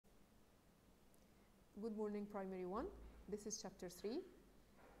Good morning, Primary 1. This is Chapter 3,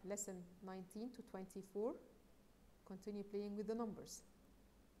 Lesson 19 to 24. Continue playing with the numbers.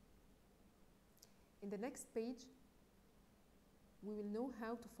 In the next page, we will know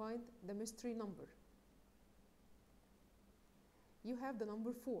how to find the mystery number. You have the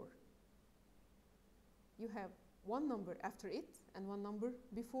number 4. You have one number after it and one number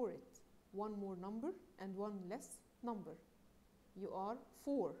before it. One more number and one less number. You are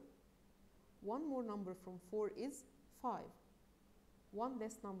 4. One more number from 4 is 5. One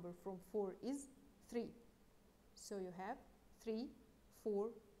less number from 4 is 3. So you have 3,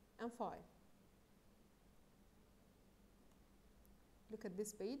 4, and 5. Look at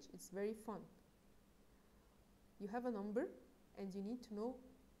this page, it's very fun. You have a number and you need to know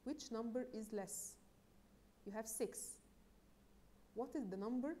which number is less. You have 6. What is the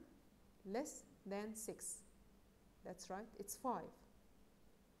number less than 6? That's right, it's 5.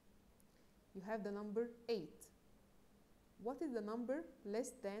 You have the number 8. What is the number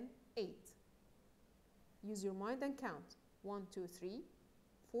less than 8? Use your mind and count. 1, 2, 3,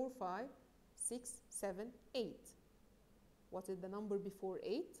 4, 5, 6, 7, 8. What is the number before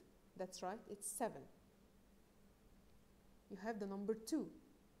 8? That's right, it's 7. You have the number 2.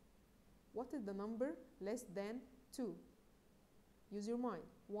 What is the number less than 2? Use your mind.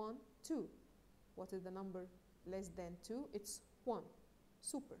 1, 2. What is the number less than 2? It's 1.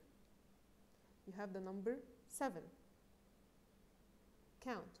 Super. You have the number 7.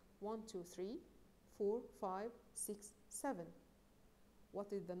 Count. 1, 2, 3, 4, 5, 6, 7.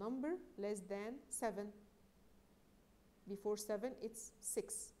 What is the number less than 7? Before 7, it's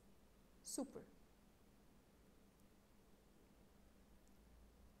 6. Super.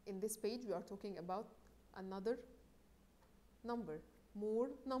 In this page, we are talking about another number,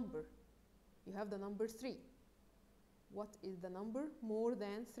 more number. You have the number 3. What is the number more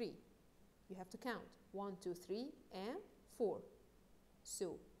than 3? You have to count. 1, 2, 3, and 4.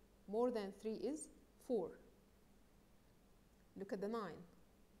 So, more than 3 is 4. Look at the 9.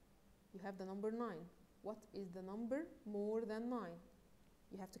 You have the number 9. What is the number more than 9?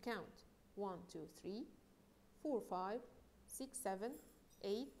 You have to count. 1, 2, 3, 4, 5, 6, 7,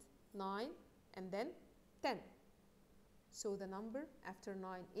 8, 9, and then 10. So the number after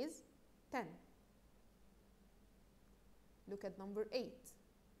 9 is 10. Look at number 8.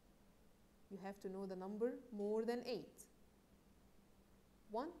 You have to know the number more than 8.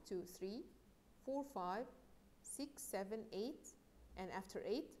 1, 2, 3, 4, 5, 6, 7, 8, and after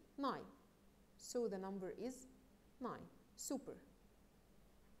 8, 9. So the number is 9. Super.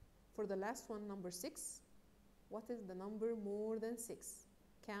 For the last one, number 6, what is the number more than 6?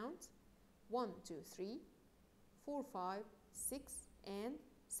 Count. 1, 2, 3, 4, 5, 6, and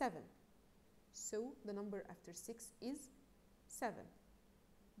 7. So the number after 6 is 7.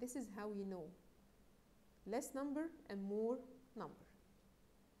 This is how you know less number and more number.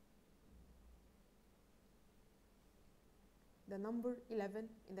 The number 11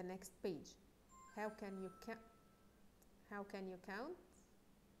 in the next page. How can you count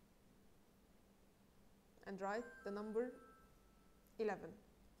and write the number 11?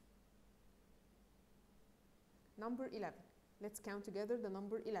 Number 11. Let's count together the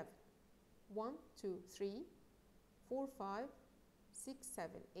number 11. 1, 2, 3, 4, 5, 6, 7,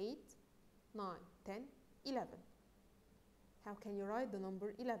 8, 9, 10, 11. How can you write the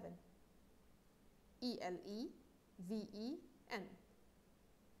number 11? E-L-E-V-E-N.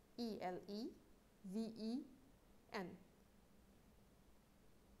 E-L-E-V-E-N.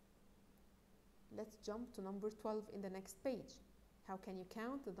 Let's jump to number 12 in the next page. How can you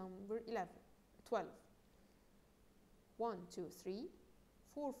count the number 12? 1, 2, 3,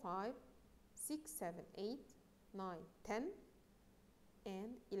 4, 5, 6, 7, 8, 9, 10,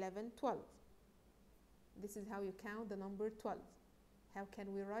 and 11, 12. This is how you count the number 12. How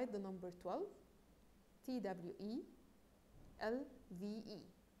can we write the number 12? T-W-E-L-V-E.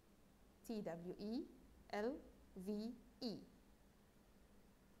 T-W-E-L-V-E.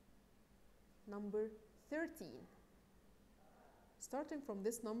 Number 13. Starting from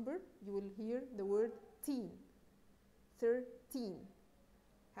this number, you will hear the word teen. 13.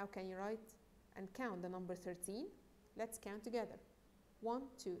 How can you write and count the number 13? Let's count together. 1,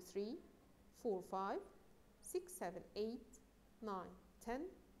 2, 3, 4, 5, 6, 7, 8, 9, 10,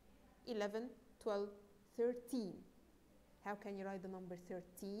 11, 12, 13. How can you write the number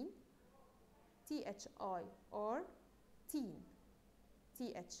 13? T-H-I-R, teen.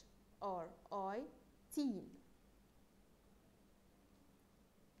 T-H-R-I, teen.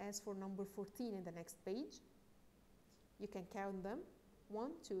 As for number 14 in the next page, you can count them.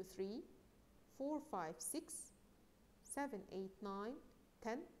 1, 2, 3, 4, 5, 6, 7, 8, 9,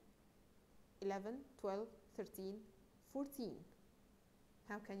 10, 11, 12, 13, 14.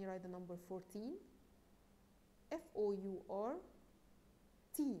 How can you write the number 14? F-O-U-R,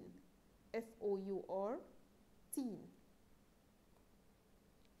 teen. F-O-U-R, teen.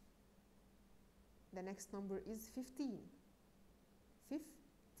 The next number is 15.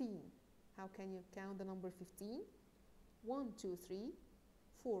 15. How can you count the number 15? 1, 2, 3,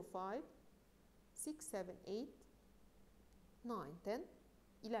 4, 5, 6, 7, 8, 9, 10,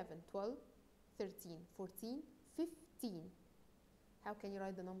 11, 12, 13, 14, 15. How can you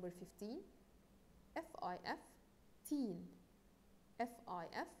write the number 15? F-I-F, teen.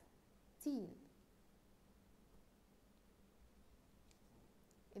 F-I-F, teen.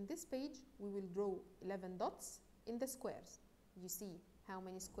 In this page, we will draw 11 dots in the squares. You see how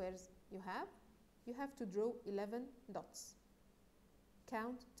many squares you have? You have to draw 11 dots.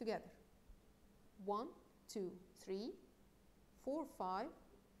 Count together. 1, 2, 3, 4, 5,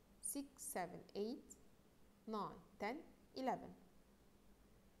 6, 7, 8, 9, 10, 11.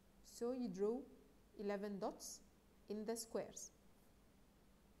 So you draw 11 dots in the squares.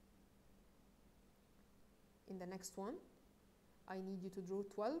 In the next one, I need you to draw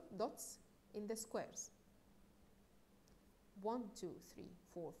 12 dots in the squares. 1, 2, 3,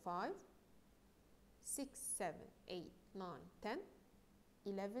 4, 5, 6, 7, 8, 9, 10,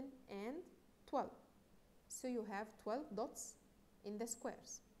 11, and 12. So you have 12 dots in the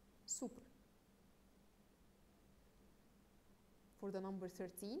squares. Super. For the number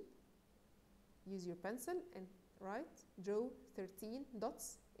 13, use your pencil and draw 13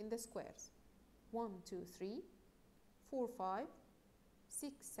 dots in the squares. 1, 2, 3, 4, 5,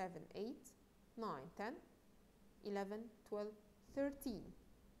 6, 7, 8, 9, 10, 11, 12, 13.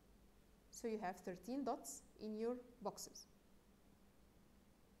 So you have 13 dots in your boxes.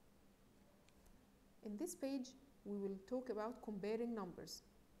 In this page, we will talk about comparing numbers.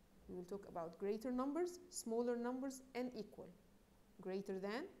 We will talk about greater numbers, smaller numbers, and equal. Greater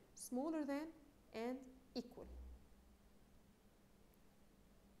than, smaller than, and equal.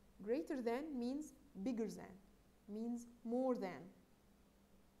 Greater than means bigger than, means more than.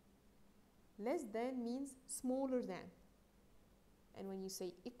 Less than means smaller than. And when you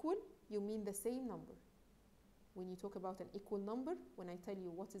say equal, you mean the same number. When you talk about an equal number, when I tell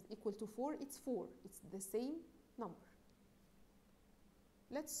you what is equal to 4, it's 4. It's the same number.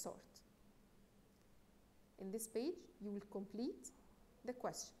 Let's sort. In this page, you will complete the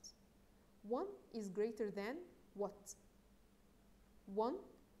questions. 1 is greater than what? 1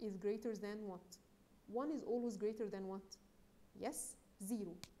 is greater than what? 1 is always greater than what? Yes,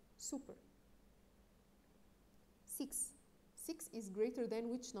 0. Super. 6. 6 is greater than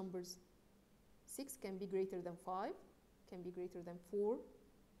which numbers? 6 can be greater than 5, can be greater than 4,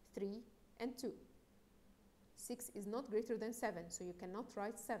 3, and 2. 6 is not greater than 7, so you cannot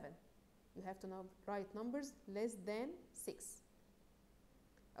write 7. You have to now write numbers less than 6.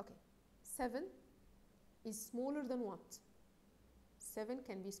 Okay, 7 is smaller than what? 7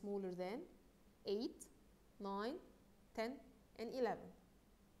 can be smaller than 8, 9, 10, and 11.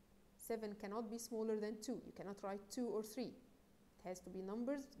 7 cannot be smaller than 2. You cannot write 2 or 3. It has to be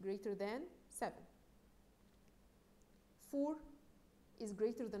numbers greater than 7. 4 is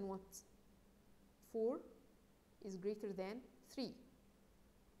greater than what? 4 is greater than 3.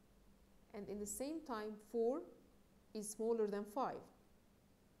 And in the same time, 4 is smaller than 5.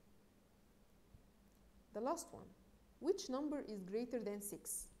 The last one. Which number is greater than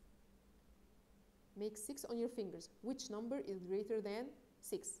 6? Make 6 on your fingers. Which number is greater than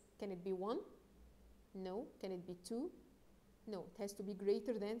 6? Can it be 1? No. Can it be 2? No. It has to be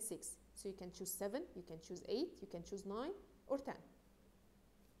greater than 6. So you can choose 7, you can choose 8, you can choose 9, or 10.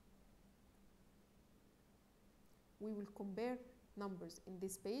 We will compare numbers in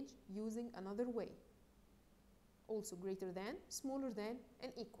this page using another way. Also greater than, smaller than,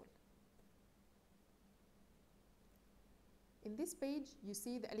 and equal. In this page, you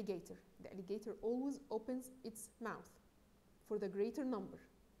see the alligator. The alligator always opens its mouth for the greater number.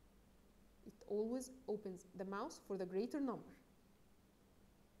 It always opens the mouth for the greater number.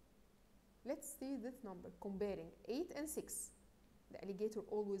 Let's see this number, comparing 8 and 6. The alligator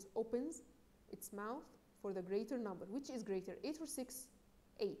always opens its mouth for the greater number. Which is greater, 8 or 6?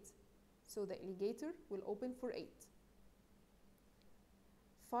 8. So the alligator will open for 8.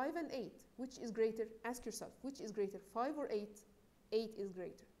 5 and 8, which is greater? Ask yourself, which is greater, 5 or 8? 8 is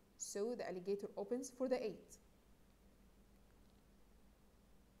greater. So the alligator opens for the 8.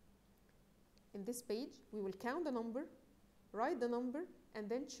 In this page, we will count the number, write the number, and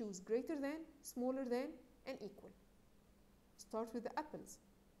then choose greater than, smaller than, and equal. Start with the apples.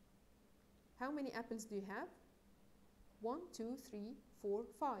 How many apples do you have? 1, 2, 3, 4,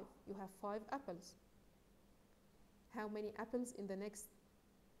 5. You have 5 apples. How many apples in the next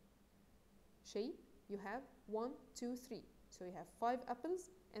shape? You have 1, 2, 3. So you have 5 apples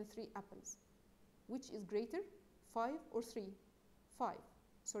and 3 apples. Which is greater, 5 or 3? 5.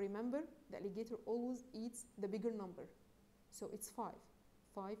 So remember, the alligator always eats the bigger number. So it's 5.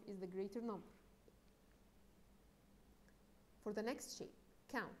 5 is the greater number. For the next shape,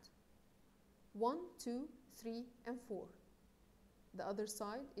 count 1, 2, 3, and 4. The other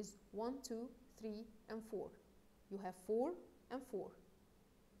side is 1, 2, 3, and 4. You have 4 and 4.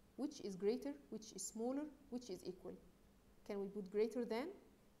 Which is greater, which is smaller, which is equal? Can we put greater than?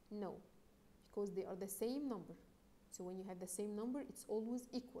 No, because they are the same number. So when you have the same number, it's always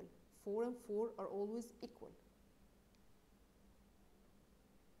equal. 4 and 4 are always equal.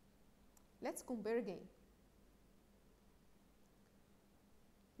 Let's compare again.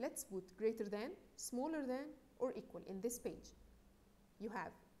 Let's put greater than, smaller than, or equal in this page. You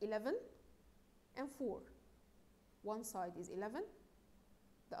have 11 and 4. One side is 11,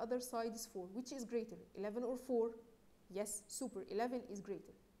 the other side is 4. Which is greater, 11 or 4? Yes, super, 11 is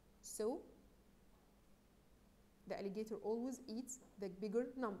greater. So the alligator always eats the bigger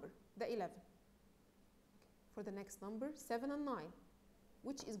number, the 11. Okay. For the next number, 7 and 9.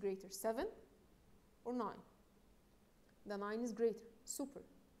 Which is greater, 7 or 9? The 9 is greater, super.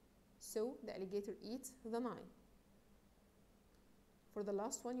 So the alligator eats the 9. For the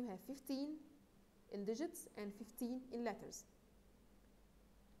last one, you have 15 in digits and 15 in letters.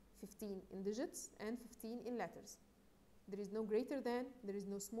 15 in digits and 15 in letters. There is no greater than, there is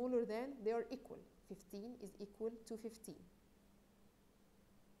no smaller than, they are equal. 15 is equal to 15.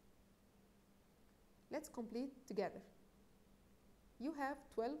 Let's complete together. You have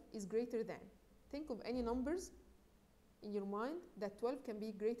 12 is greater than. Think of any numbers in your mind that 12 can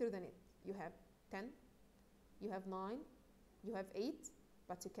be greater than it. You have 10, you have 9, you have 8,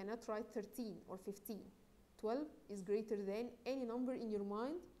 but you cannot write 13 or 15. 12 is greater than any number in your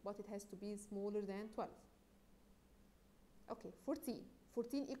mind, but it has to be smaller than 12. Okay, 14.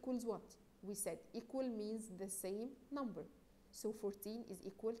 14 equals what? We said equal means the same number. So 14 is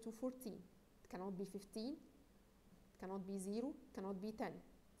equal to 14. It cannot be 15, it cannot be 0, it cannot be 10.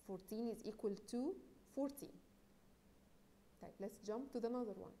 14 is equal to 14. Right, let's jump to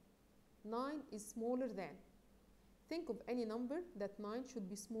another one. 9 is smaller than. Think of any number that 9 should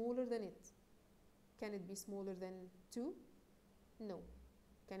be smaller than it. Can it be smaller than 2? No.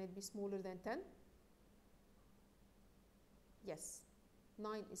 Can it be smaller than 10? Yes.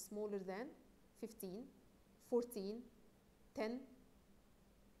 9 is smaller than 15, 14, 10.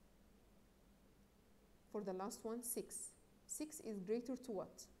 For the last one, 6. 6 is greater to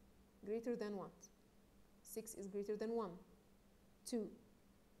what? Greater than what? 6 is greater than 1, 2,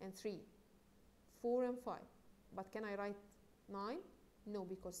 and 3, 4, and 5. But can I write 9? No,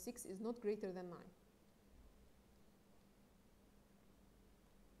 because 6 is not greater than 9.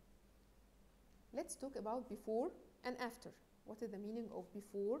 Let's talk about before and after. What is the meaning of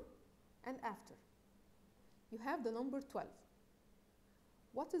before and after? You have the number 12.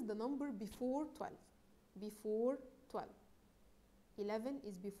 What is the number before 12? Before 12. 11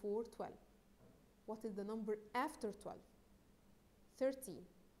 is before 12. What is the number after 12? 13.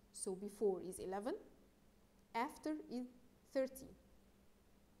 So before is 11, after is 13.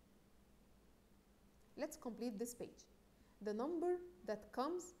 Let's complete this page. The number that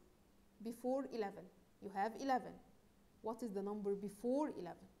comes before 11. You have 11. What is the number before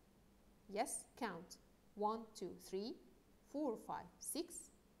 11? Yes, count. 1, 2, 3, 4, 5, 6,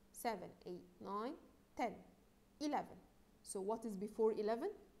 7, 8, 9, 10, 11. So what is before 11?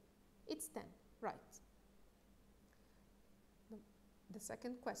 It's 10, right. The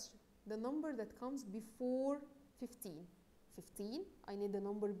second question. The number that comes before 15. 15, I need the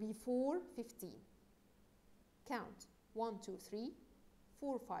number before 15. Count. 1, 2, 3,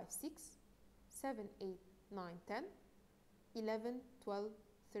 4, 5, 6, 7, 8, 9, 10, 11, 12,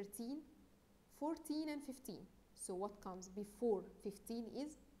 13, 14, and 15. So what comes before 15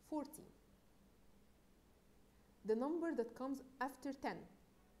 is 14. The number that comes after 10.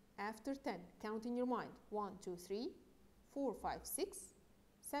 After 10, count in your mind. 1, 2, 3, 4, 5, 6,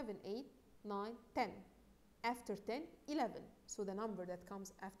 7, 8, 9, 10. After 10, 11. So the number that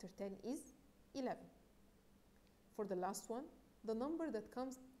comes after 10 is 11. For the last one, the number that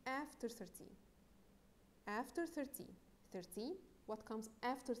comes after 13. After 13. 13, what comes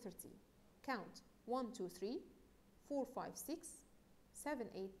after 13? Count. 1, 2, 3, 4, 5, 6, 7,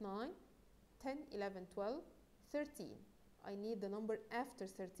 8, 9, 10, 11, 12, 13. I need the number after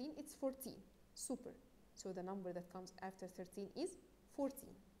 13. It's 14. Super. So the number that comes after 13 is 14.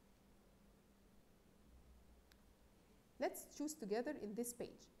 Let's choose together in this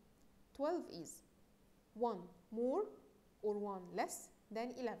page. 12 is 1 more or 1 less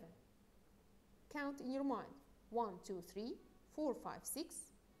than 11. Count in your mind. 1, 2, 3, 4, 5, 6,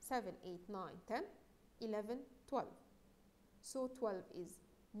 7, 8, 9, 10, 11, 12. So 12 is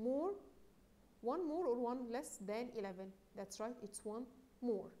more, 1 more or 1 less than 11. That's right, it's 1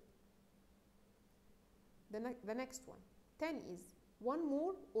 more. The next one. 10 is 1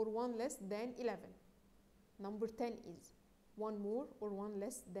 more or 1 less than 11. Number 10 is 1 more or 1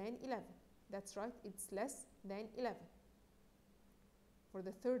 less than 11. That's right, it's less than 11. For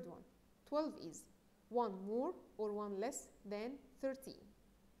the third one, 12 is 1 more or 1 less than 13.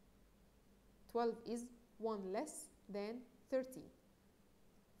 12 is 1 less than 13.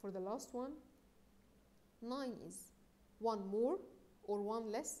 For the last one, 9 is 1 more or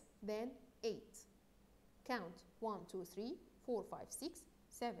 1 less than 8. Count 1, 2, 3, 4, 5, 6,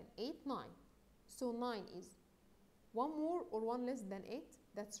 7, 8, 9. So 9 is 1 more or 1 less than 8.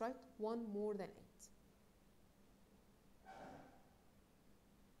 That's right, 1 more than 8.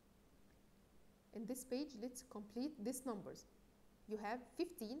 In this page, let's complete these numbers. You have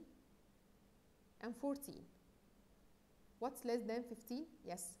 15 and 14. What's less than 15?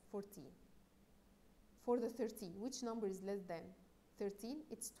 Yes, 14. For the 13, which number is less than 13?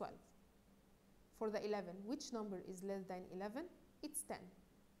 It's 12. For the 11, which number is less than 11? It's 10.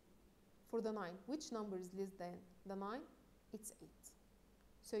 For the 9, which number is less than the 9? It's 8.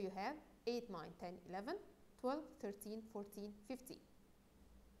 So you have 8, 9, 10, 11, 12, 13, 14, 15.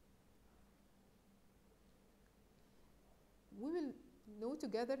 We will know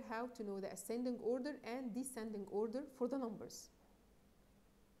together how to know the ascending order and descending order for the numbers.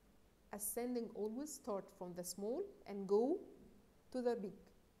 Ascending always start from the small and go to the big.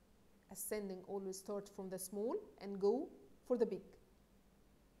 Ascending always start from the small and go for the big.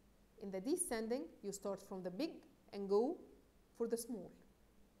 In the descending, you start from the big and go for the small.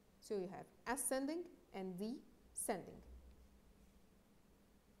 So you have ascending and descending.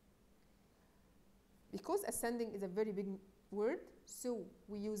 Because ascending is a very big word, so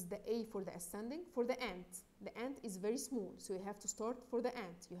we use the A for the ascending. For the ant is very small, so you have to start for the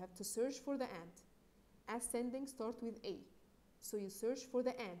ant. You have to search for the ant. Ascending start with A, so you search for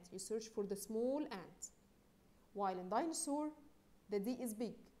the ant. You search for the small ant. While in dinosaur, the D is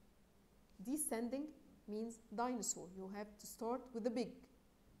big. Descending means dinosaur. You have to start with the big.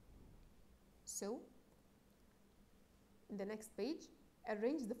 So, in the next page,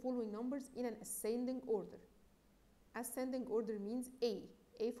 arrange the following numbers in an ascending order. Ascending order means A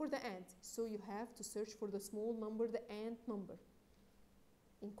for the ant, so you have to search for the small number, the ant number.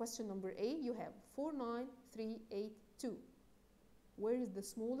 In question number A, you have 4, 9, 3, 8, 2. Where is the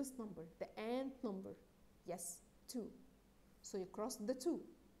smallest number? The ant number. Yes, 2. So you cross the 2.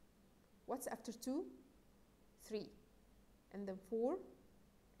 What's after 2? 3. And then 4,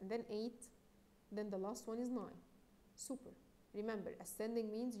 and then 8, then the last one is 9. Super. Remember,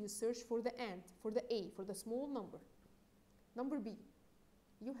 ascending means you search for the ant, for the A, for the small number. Number B,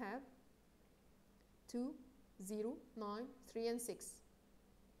 you have 2, 0, 9, 3, and 6.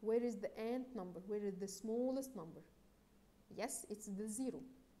 Where is the ant number? Where is the smallest number? Yes, it's the 0.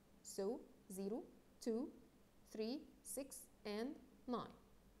 So 0, 2, 3, 6, and 9.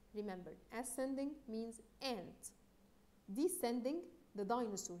 Remember, ascending means ant. Descending, the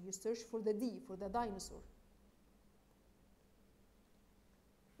dinosaur. You search for the D, for the dinosaur.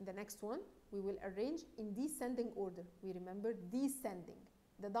 In the next one, we will arrange in descending order. We remember descending.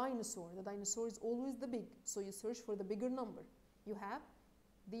 The dinosaur is always the big, so you search for the bigger number. You have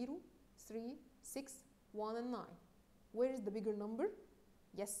 0, 3, 6, 1, and 9. Where is the bigger number?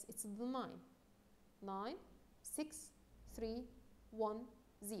 Yes, it's the 9. 9, 6, 3, 1,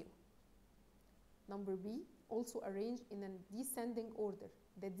 0. Number B, also arranged in a descending order.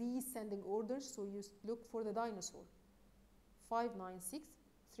 The descending order, so you look for the dinosaur. 5, 9, 6,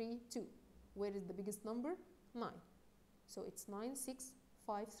 3, 2. Where is the biggest number? 9. So it's 9, 6,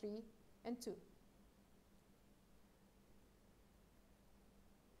 5, 3, and 2.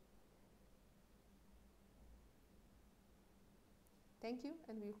 Thank you,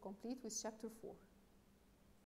 and we will complete with chapter 4.